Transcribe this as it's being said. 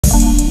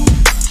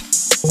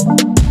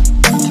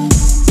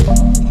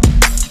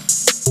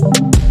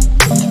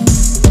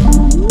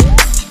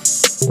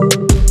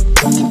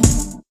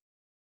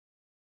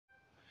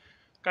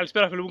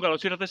Καλησπέρα φίλοι μου,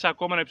 καλώς ήρθατε σε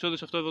ακόμα ένα επεισόδιο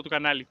σε αυτό εδώ το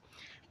κανάλι.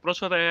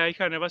 Πρόσφατα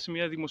είχα ανεβάσει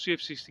μια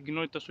δημοσίευση στην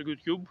κοινότητα στο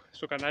YouTube,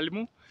 στο κανάλι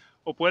μου,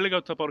 όπου έλεγα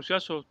ότι θα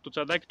παρουσιάσω το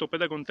τσαντάκι το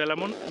Pentagon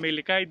Telamon με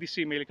υλικά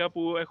EDC, με υλικά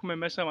που έχουμε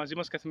μέσα μαζί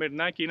μας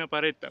καθημερινά και είναι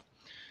απαραίτητα.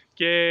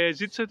 Και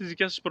ζήτησα τις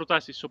δικές σας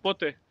προτάσεις.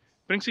 Οπότε,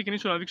 πριν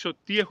ξεκινήσω να δείξω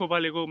τι έχω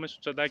βάλει εγώ μέσα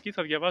στο τσαντάκι,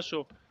 θα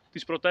διαβάσω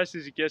τις προτάσεις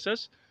τις δικές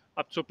σας,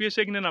 από τις οποίες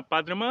έγινε ένα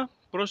πάντρεμα,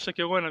 πρόσθεσα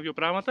και εγώ ένα-δύο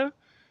πράγματα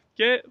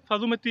και θα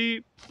δούμε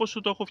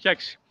πόσο το έχω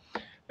φτιάξει.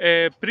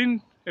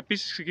 Πριν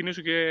επίσης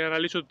ξεκινήσω και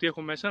αναλύσω τι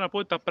έχω μέσα, να πω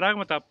ότι τα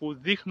πράγματα που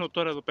δείχνω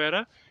τώρα εδώ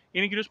πέρα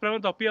είναι κυρίως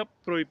πράγματα τα οποία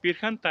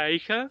προϋπήρχαν, τα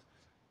είχα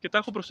και τα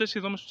έχω προσθέσει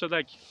εδώ μέσα στο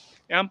τσαντάκι.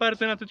 Εάν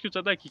πάρετε ένα τέτοιο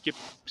τσαντάκι και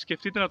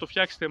σκεφτείτε να το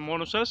φτιάξετε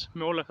μόνο σας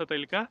με όλα αυτά τα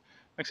υλικά,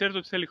 να ξέρετε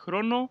ότι θέλει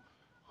χρόνο,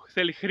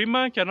 θέλει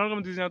χρήμα και ανάλογα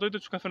με τις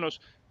δυνατότητες του καθενός.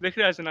 Δεν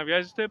χρειάζεται να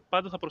βιάζετε,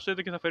 πάντα θα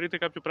προσθέτετε και θα φέρετε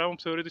κάποιο πράγμα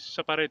που θεωρείτε εσείς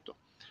απαραίτητο.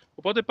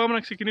 Οπότε πάμε να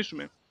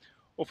ξεκινήσουμε.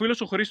 Ο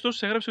φίλος ο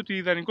Χρήστος έγραψε ότι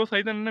ιδανικό θα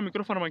ήταν ένα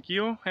μικρό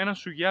φαρμακείο, ένα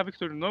σουγιά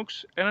Victorinox,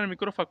 ένα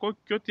μικρό φακό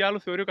και ό,τι άλλο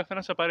θεωρεί ο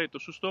καθένας απαραίτητο.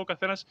 Σωστό, ο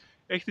καθένας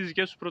έχει τις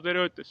δικές του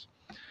προτεραιότητες.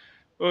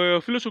 Ο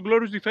φίλος ο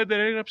Glorious Defender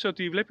έγραψε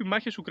ότι βλέπει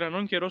μάχες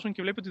Ουκρανών και Ρώσων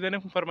και βλέπει ότι δεν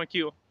έχουν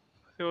φαρμακείο.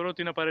 Θεωρώ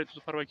ότι είναι απαραίτητο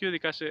το φαρμακείο,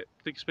 ειδικά σε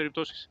τέτοιες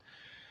περιπτώσεις.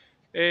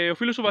 Ο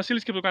φίλος ο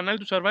Βασίλης και από το κανάλι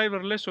του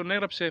Survivor Lesson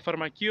έγραψε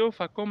φαρμακείο,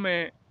 φακό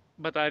με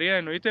μπαταρία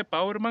εννοείται,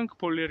 powerbank,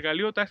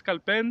 πολυεργαλείο, tactical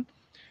pen,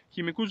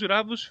 χημικούς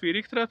ράβδους,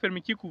 σφυρίχτρα,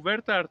 θερμική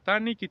κουβέρτα,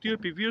 αρτάνι, κοιτίο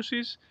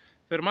επιβίωσης,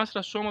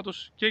 θερμάστρα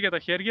σώματος και για τα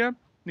χέρια,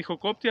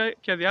 νυχοκόπτια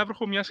και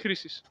αδιάβροχο μιας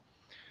χρήσης.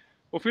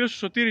 Ο φίλος του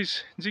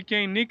Σωτήρης GK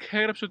Nick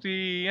έγραψε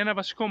ότι ένα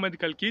βασικό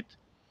medical kit,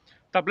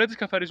 ταμπλέτες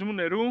καθαρισμού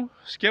νερού,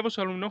 σκεύος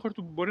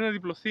αλουμινόχαρτου που μπορεί να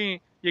διπλωθεί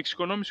για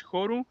εξοικονόμηση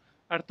χώρου,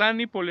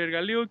 αρτάνι,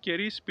 πολυεργαλείο,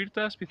 κερί,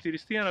 σπίρτα,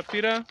 σπιθυριστή,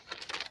 αναπτήρα,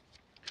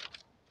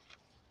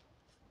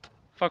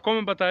 φακό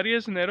με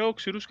μπαταρίες, νερό,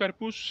 ξηρούς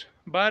καρπούς,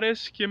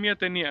 μπάρες και μια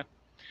ταινία.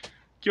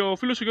 Και ο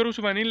φίλος ο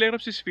Γιώργος Βανίλη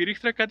έγραψε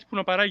σφυρίχτρα, κάτι που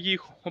να παράγει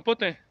ήχο.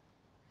 Οπότε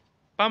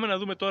πάμε να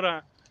δούμε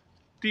τώρα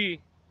τι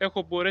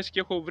έχω μπορέσει και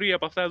έχω βρει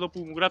από αυτά εδώ που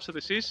μου γράψατε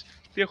εσείς,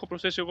 τι έχω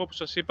προσθέσει εγώ που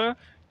σας είπα,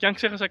 και αν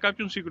ξέχασα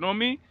κάποιον,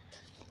 συγγνώμη.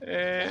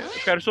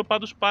 Ευχαριστώ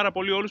πάντως πάρα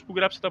πολύ όλους που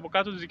γράψατε από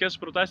κάτω τις δικές σας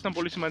προτάσεις, ήταν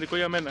πολύ σημαντικό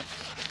για μένα.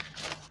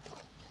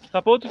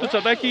 Θα πω ότι το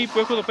τσαντάκι που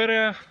έχω εδώ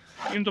πέρα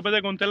είναι το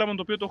Pentagon Telamon,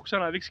 το οποίο το έχω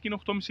ξαναδείξει και είναι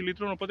 8,5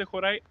 λίτρων, οπότε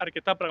χωράει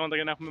αρκετά πράγματα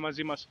για να έχουμε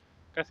μαζί μας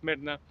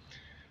καθημερινά.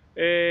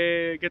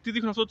 Γιατί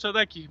δείχνω αυτό το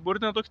τσαντάκι?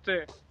 Μπορείτε να το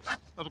έχετε,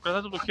 να το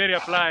κρατάτε από το χέρι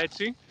απλά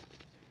έτσι.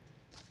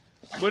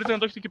 Μπορείτε να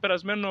το έχετε και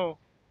περασμένο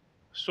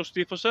στο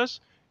στήθος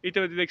σας, είτε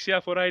με τη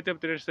δεξιά φορά είτε από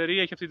την αριστερή,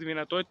 έχει αυτή τη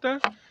δυνατότητα.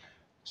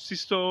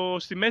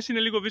 Στη μέση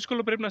είναι λίγο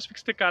δύσκολο, πρέπει να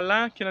σφίξετε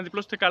καλά και να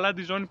διπλώσετε καλά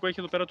τη ζώνη που έχει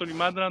εδώ πέρα το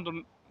λιμάντα, να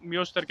τον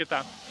μειώσετε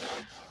αρκετά.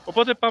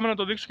 Οπότε πάμε να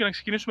το δείξω και να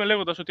ξεκινήσουμε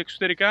λέγοντας ότι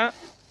εξωτερικά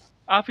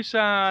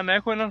άφησα να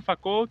έχω έναν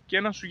φακό και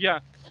έναν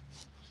σουγιά.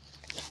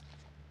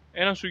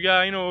 Ένα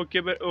σουγιά είναι ο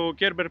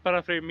Kerber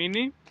Paraframe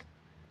Mini,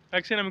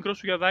 ένα μικρό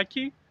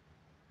σουγιαδάκι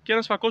και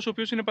ένας φακός ο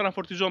οποίος είναι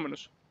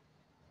παραφορτιζόμενος.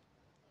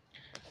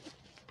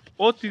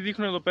 Ό,τι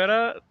δείχνω εδώ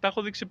πέρα τα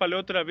έχω δείξει σε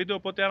παλαιότερα βίντεο,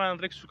 οπότε αν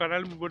τρέξετε στο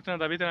κανάλι μου μπορείτε να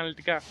τα δείτε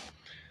αναλυτικά.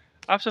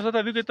 Άφησα αυτά τα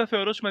βίντεο γιατί τα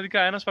θεωρώ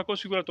σημαντικά. Ένας φακός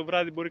σίγουρα το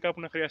βράδυ μπορεί κάπου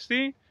να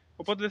χρειαστεί,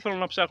 οπότε δεν θέλω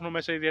να ψάχνω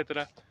μέσα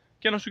ιδιαίτερα.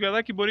 Και ένα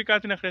σουγιαδάκι μπορεί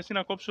κάτι να χρειαστεί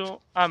να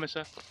κόψω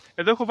άμεσα.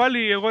 Εδώ έχω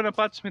βάλει εγώ ένα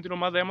patch με την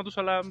ομάδα αίματος,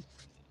 αλλά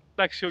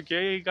εντάξει,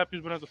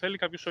 κάποιος μπορεί να το θέλει,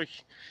 κάποιος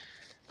όχι.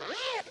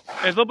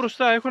 Εδώ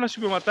μπροστά έχω ένα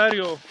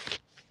συμπληρωματάριο,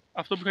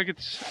 αυτό που είχα και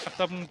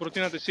αυτά που μου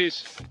προτείνατε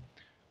εσείς,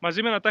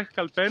 μαζί με ένα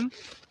tactical pen,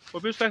 ο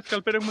οποίος tactical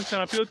pen έχουμε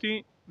ξαναπεί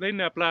ότι δεν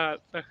είναι απλά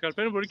tactical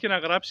pen, μπορεί και να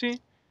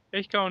γράψει,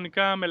 έχει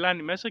κανονικά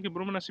μελάνι μέσα και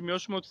μπορούμε να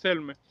σημειώσουμε ό,τι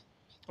θέλουμε.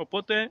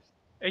 Οπότε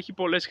έχει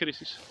πολλές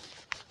χρήσεις.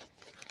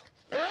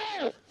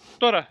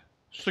 Τώρα,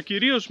 στο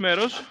κυρίως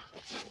μέρος,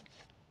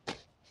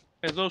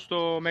 εδώ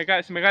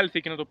στη μεγάλη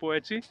θήκη να το πω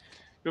έτσι,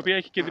 η οποία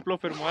έχει και διπλό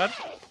φερμουάρ,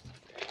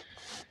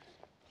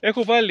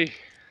 έχω βάλει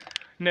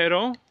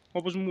νερό,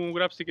 όπως μου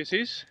γράψετε κι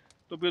εσείς,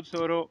 το οποίο το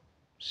θεωρώ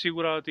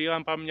σίγουρα ότι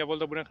αν πάμε μια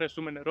βόλτα μπορεί να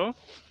χρειαστούμε νερό.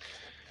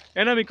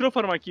 Ένα μικρό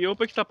φαρμακείο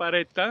που έχει τα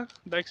απαραίτητα,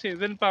 εντάξει,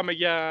 δεν πάμε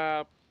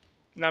για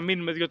να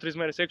μείνουμε 2-3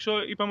 μέρες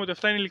έξω. Είπαμε ότι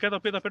αυτά είναι υλικά τα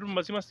οποία τα παίρνουμε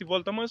μαζί μας στη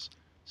βόλτα μας,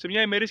 σε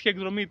μια ημερήσια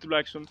εκδρομή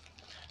τουλάχιστον.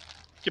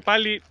 Και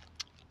πάλι,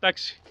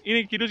 εντάξει,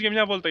 είναι κυρίως για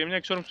μια βόλτα, για μια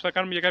εξόρμηση που θα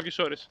κάνουμε για κάποιες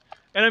ώρες.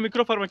 Ένα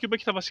μικρό φαρμακείο που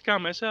έχει τα βασικά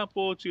μέσα,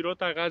 από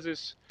τσιρότα,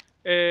 γάζες,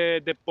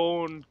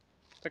 ντεπών,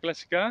 τα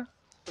κλασικά.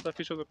 Θα τα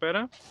αφήσω εδώ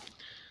πέρα.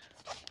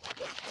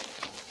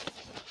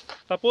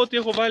 Θα πω ότι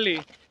έχω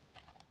βάλει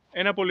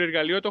ένα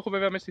πολυεργαλείο, το έχω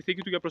βέβαια μέσα στη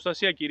θήκη του για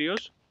προστασία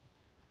κυρίως.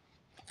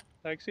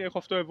 Εντάξει, έχω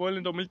αυτό εδώ,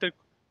 είναι το Milter,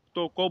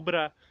 το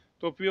Cobra,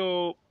 το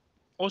οποίο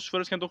όσες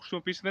φορές και αν το έχω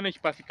χρησιμοποιήσει δεν έχει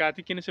πάθει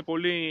κάτι και είναι σε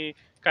πολύ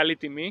καλή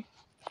τιμή.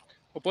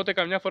 Οπότε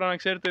καμιά φορά να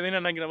ξέρετε δεν είναι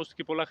ανάγκη να δώσετε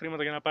και πολλά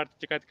χρήματα για να πάρετε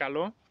και κάτι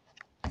καλό.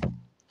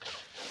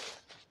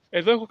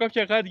 Εδώ έχω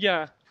κάποια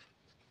γάντια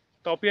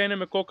τα οποία είναι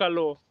με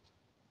κόκαλο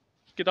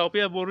και τα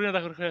οποία μπορεί να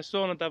τα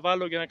χρειαστώ να τα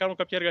βάλω για να κάνω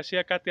κάποια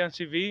εργασία, κάτι αν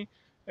συμβεί,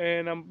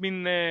 να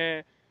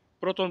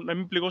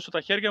μην πληγώσω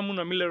τα χέρια μου,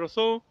 να μην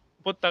λερωθώ.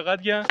 Οπότε τα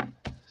γάντια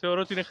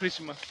θεωρώ ότι είναι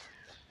χρήσιμα.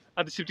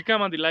 Αντισηπτικά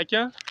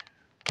μαντιλάκια.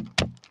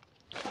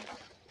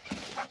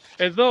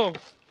 Εδώ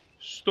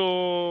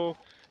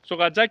στο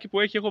γατζάκι που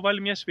έχει έχω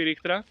βάλει μια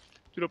σφυρίχτρα,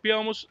 την οποία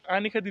όμως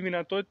αν είχα τη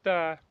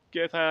δυνατότητα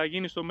και θα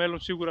γίνει στο μέλλον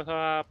σίγουρα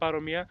θα πάρω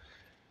μια.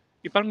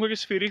 Υπάρχουν κάποιες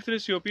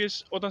σφυρίχτρες οι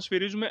οποίες όταν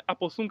σφυρίζουμε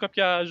αποθούν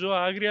κάποια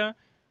ζώα άγρια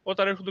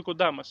όταν έρχονται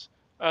κοντά μας.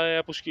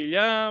 Από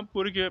σκυλιά,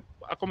 μπορεί και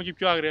ακόμα και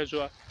πιο άγρια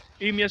ζώα.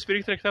 Ή μια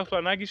σφυρίχτρα εκτάκτου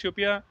ανάγκης η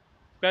οποία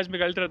βγάζει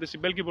μεγαλύτερα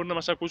δεσιμπέλ και μπορεί να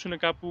μας ακούσουν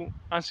κάπου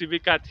αν συμβεί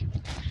κάτι.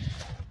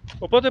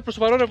 Οπότε προς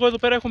το παρόν εγώ εδώ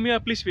πέρα έχω μια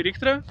απλή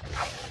σφυρίχτρα.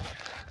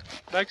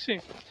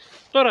 Εντάξει.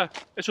 Τώρα,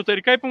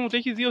 εσωτερικά είπαμε ότι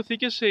έχει δύο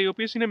θήκες οι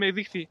οποίες είναι με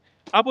δίχτυ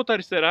από τα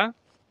αριστερά.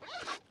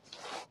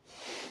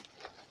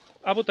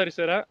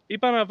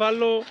 Είπα να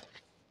βάλω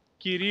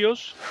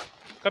κυρίως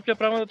κάποια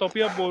πράγματα τα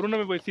οποία μπορούν να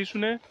με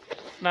βοηθήσουν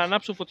να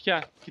ανάψω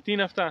φωτιά. Και τι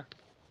είναι αυτά?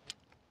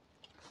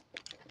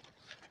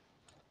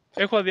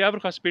 Έχω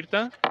αδιάβροχα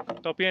σπίρτα,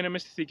 τα οποία είναι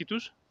μέσα στη θήκη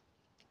τους.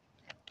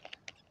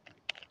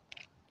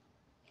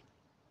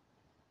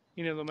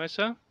 Είναι εδώ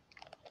μέσα.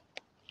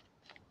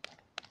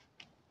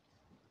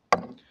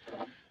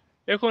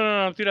 Έχω έναν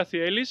αναπτήρα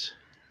θιέλης.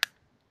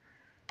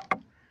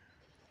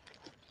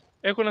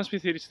 Έχω έναν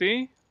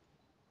σπιθυριστή.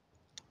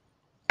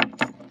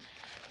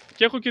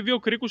 Και έχω και δύο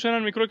κρίκους,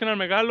 έναν μικρό και έναν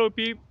μεγάλο, οι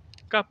οποίοι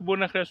κάπου μπορεί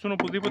να χρειαστούν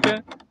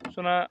οπουδήποτε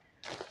στο να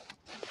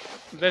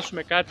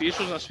δέσουμε κάτι,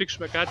 ίσως να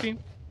σφίξουμε κάτι.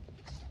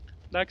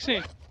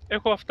 Εντάξει,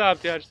 έχω αυτά από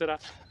την αριστερά.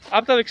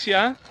 Από τα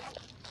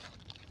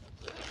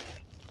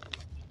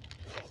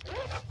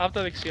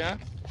δεξιά,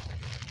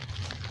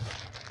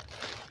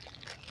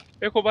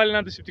 έχω βάλει ένα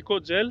αντισηπτικό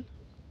τζελ.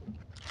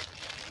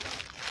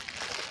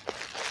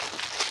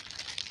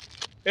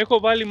 Έχω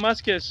βάλει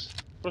μάσκες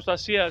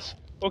προστασίας,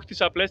 όχι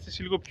τις απλές, τις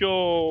λίγο πιο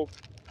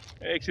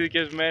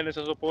εξειδικευμένες,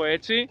 ας το πω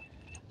έτσι,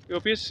 οι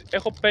οποίες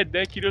έχω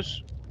 5,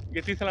 κυρίως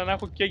γιατί ήθελα να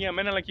έχω και για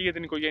μένα αλλά και για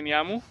την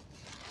οικογένειά μου,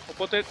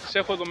 οπότε τις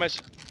έχω εδώ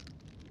μέσα.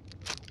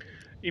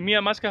 Η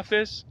μία μάσκα,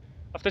 αυτές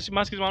οι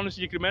μάσκες μάλλον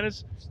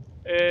συγκεκριμένες,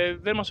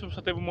 δεν μας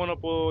προστατεύουν μόνο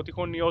από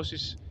τυχόν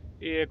ιώσεις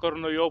ή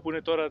κορονοϊό που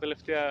είναι τώρα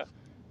τελευταία.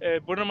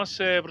 Μπορεί να μας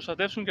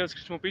προστατεύσουν και να τις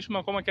χρησιμοποιήσουμε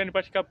ακόμα και αν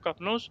υπάρχει κάπου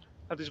καπνός,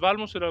 να τις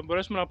βάλουμε ώστε να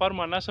μπορέσουμε να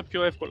πάρουμε ανάσα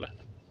πιο εύκολα.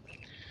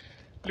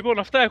 Λοιπόν,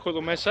 αυτά έχω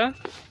εδώ μέσα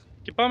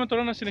και πάμε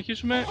τώρα να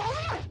συνεχίσουμε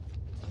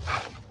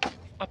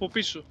από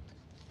πίσω.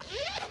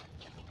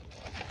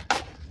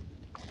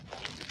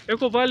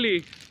 Έχω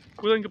βάλει,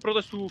 που ήταν και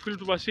πρόταση του φίλου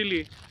του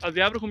Βασίλη,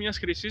 αδιάβροχο μιας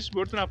χρυσής.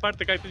 Μπορείτε να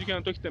πάρετε κάτι τέτοιο για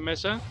να το έχετε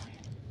μέσα.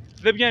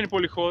 Δεν πιάνει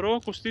πολύ χώρο,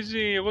 κοστίζει,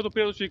 εγώ το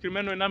πήρα το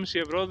συγκεκριμένο 1,5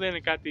 ευρώ, δεν είναι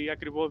κάτι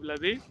ακριβό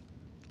δηλαδή.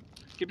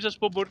 Και επίσης σας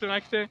πω, μπορείτε να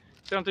έχετε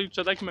σε ένα τέτοιο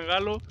τσαντάκι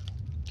μεγάλο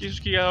και ίσως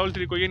και για όλη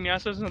την οικογένειά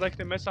σας να τα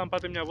έχετε μέσα αν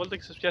πάτε μια βόλτα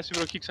και σας πιάσει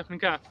βροχή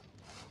ξαφνικά.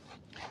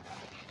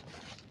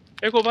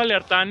 Έχω βάλει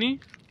αρτάνι,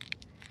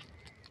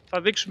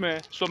 θα δείξουμε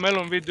στο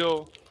μέλλον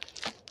βίντεο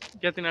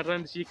για την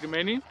αρτάνι τη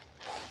συγκεκριμένη.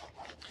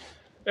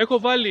 Έχω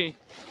βάλει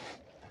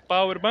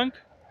powerbank,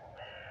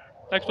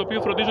 το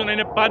οποίο φροντίζω να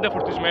είναι πάντα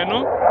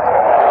φορτισμένο.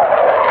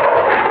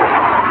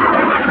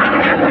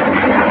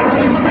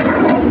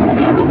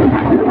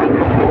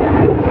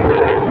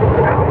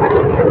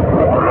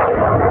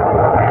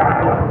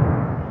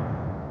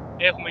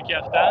 Έχουμε και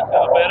αυτά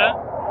εδώ πέρα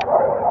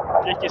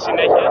και έχει και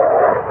συνέχεια.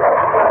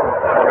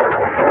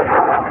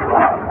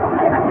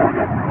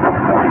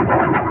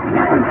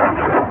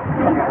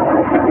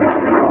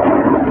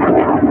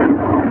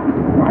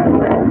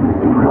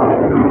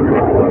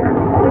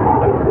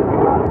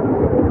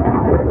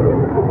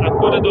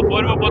 Ακούτε το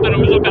φόρμα, οπότε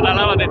νομίζω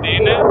καταλάβατε τι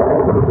είναι.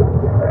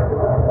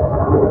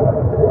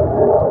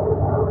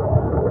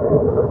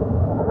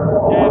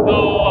 Και εδώ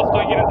αυτό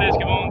γίνεται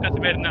σχεδόν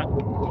καθημερινά.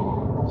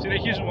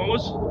 Συνεχίζουμε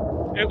όμως.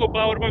 Έχω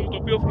powerbank το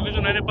οποίο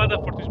φροντίζω να είναι πάντα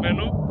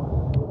φορτισμένο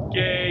και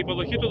η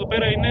υποδοχή του εδώ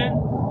πέρα είναι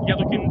για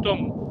το κινητό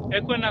μου.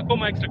 Έχω ένα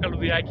ακόμα έξτρα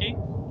καλωδιάκι,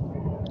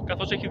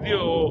 καθώς έχει δύο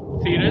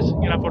θύρες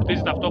για να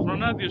φορτίζει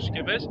ταυτόχρονα, δύο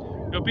συσκευές,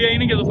 η οποία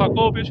είναι για το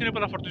φακό, ο οποίος είναι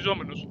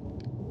επαναφορτιζόμενος.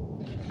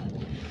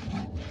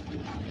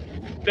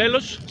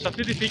 Τέλος, σε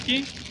αυτή τη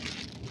θήκη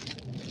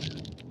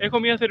έχω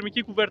μια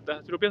θερμική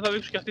κουβέρτα, την οποία θα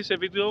δείξω και αυτή σε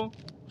βίντεο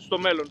στο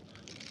μέλλον.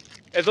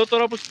 Εδώ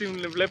τώρα όπως την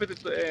βλέπετε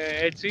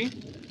έτσι,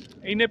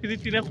 είναι επειδή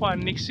την έχω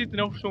ανοίξει, την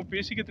έχω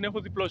χρησιμοποιήσει και την έχω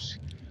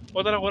διπλώσει.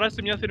 Όταν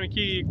αγοράσετε μια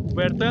θερμική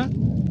κουβέρτα,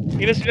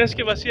 είναι σε μια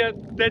συσκευασία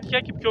τέτοια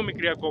και πιο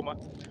μικρή ακόμα.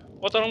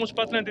 Όταν όμως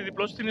πάτε να τη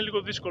διπλώσετε είναι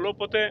λίγο δύσκολο,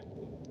 οπότε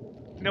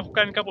την έχω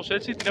κάνει κάπως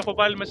έτσι, την έχω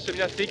βάλει μέσα σε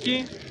μια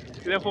θήκη,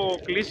 την έχω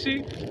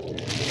κλείσει.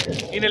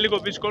 Είναι λίγο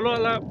δύσκολο,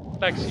 αλλά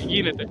εντάξει,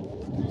 γίνεται.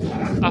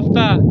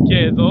 Αυτά και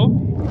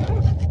εδώ.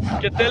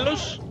 Και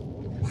τέλος,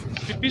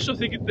 στην πίσω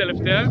θήκη την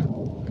τελευταία,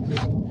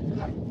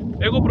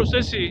 έχω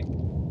προσθέσει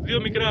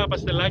δύο μικρά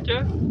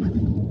παστελάκια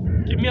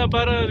και μία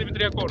μπάρα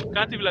δημητριακών.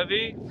 Κάτι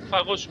δηλαδή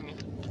φαγόσιμο.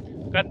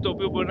 Κάτι το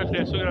οποίο μπορεί να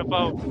χρειαστώ για να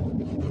πάω.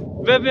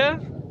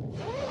 Βέβαια,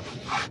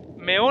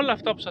 με όλα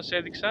αυτά που σας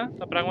έδειξα,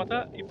 τα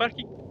πράγματα,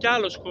 υπάρχει κι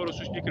άλλος χώρος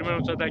στο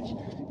συγκεκριμένο τσαντάκι.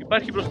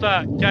 Υπάρχει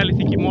μπροστά κι άλλη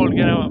θήκη μόλ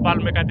για να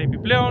βάλουμε κάτι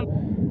επιπλέον.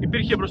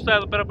 Υπήρχε μπροστά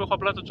εδώ πέρα που έχω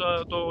απλά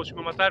το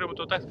σημειωματάριο με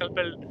το tactical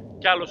bell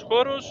κι άλλος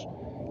χώρος.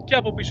 Και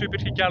από πίσω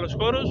υπήρχε κι άλλος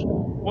χώρος.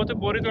 Οπότε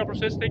μπορείτε να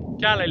προσθέσετε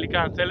και άλλα υλικά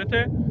αν θέλετε.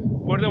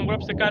 Μπορείτε να μου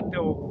γράψετε κάτι,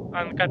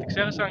 αν κάτι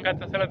ξέχασα, αν κάτι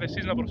θα θέλατε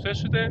εσείς να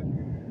προσθέσετε,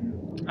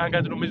 αν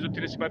κάτι νομίζετε ότι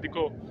είναι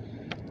σημαντικό.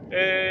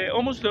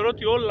 Όμως θεωρώ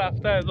ότι όλα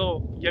αυτά εδώ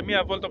για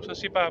μια βόλτα που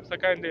σας είπα που θα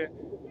κάνετε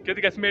και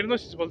την καθημερινή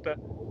σας βόλτα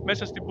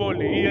μέσα στην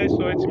πόλη ή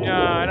έστω έτσι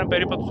έναν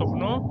περίπατο στο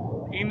βουνό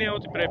είναι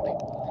ό,τι πρέπει.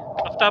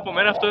 Αυτά από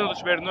μένα, αυτό είναι το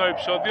σημερινό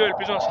επεισόδιο,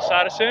 ελπίζω να σας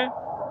άρεσε.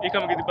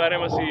 Είχαμε και την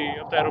παρέμβαση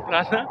από τα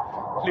αεροπλάνα,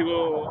 λίγο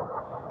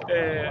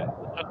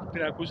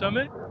την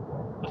ακούσαμε.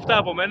 Αυτά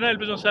από μένα,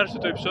 ελπίζω να σας άρεσε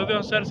το επεισόδιο.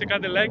 Αν σας άρεσε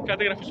κάντε like,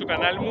 κάντε εγγραφή στο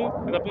κανάλι μου.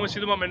 Θα τα πούμε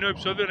σύντομα με νέο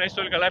επεισόδιο. Να είστε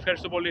όλοι καλά,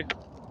 ευχαριστώ πολύ.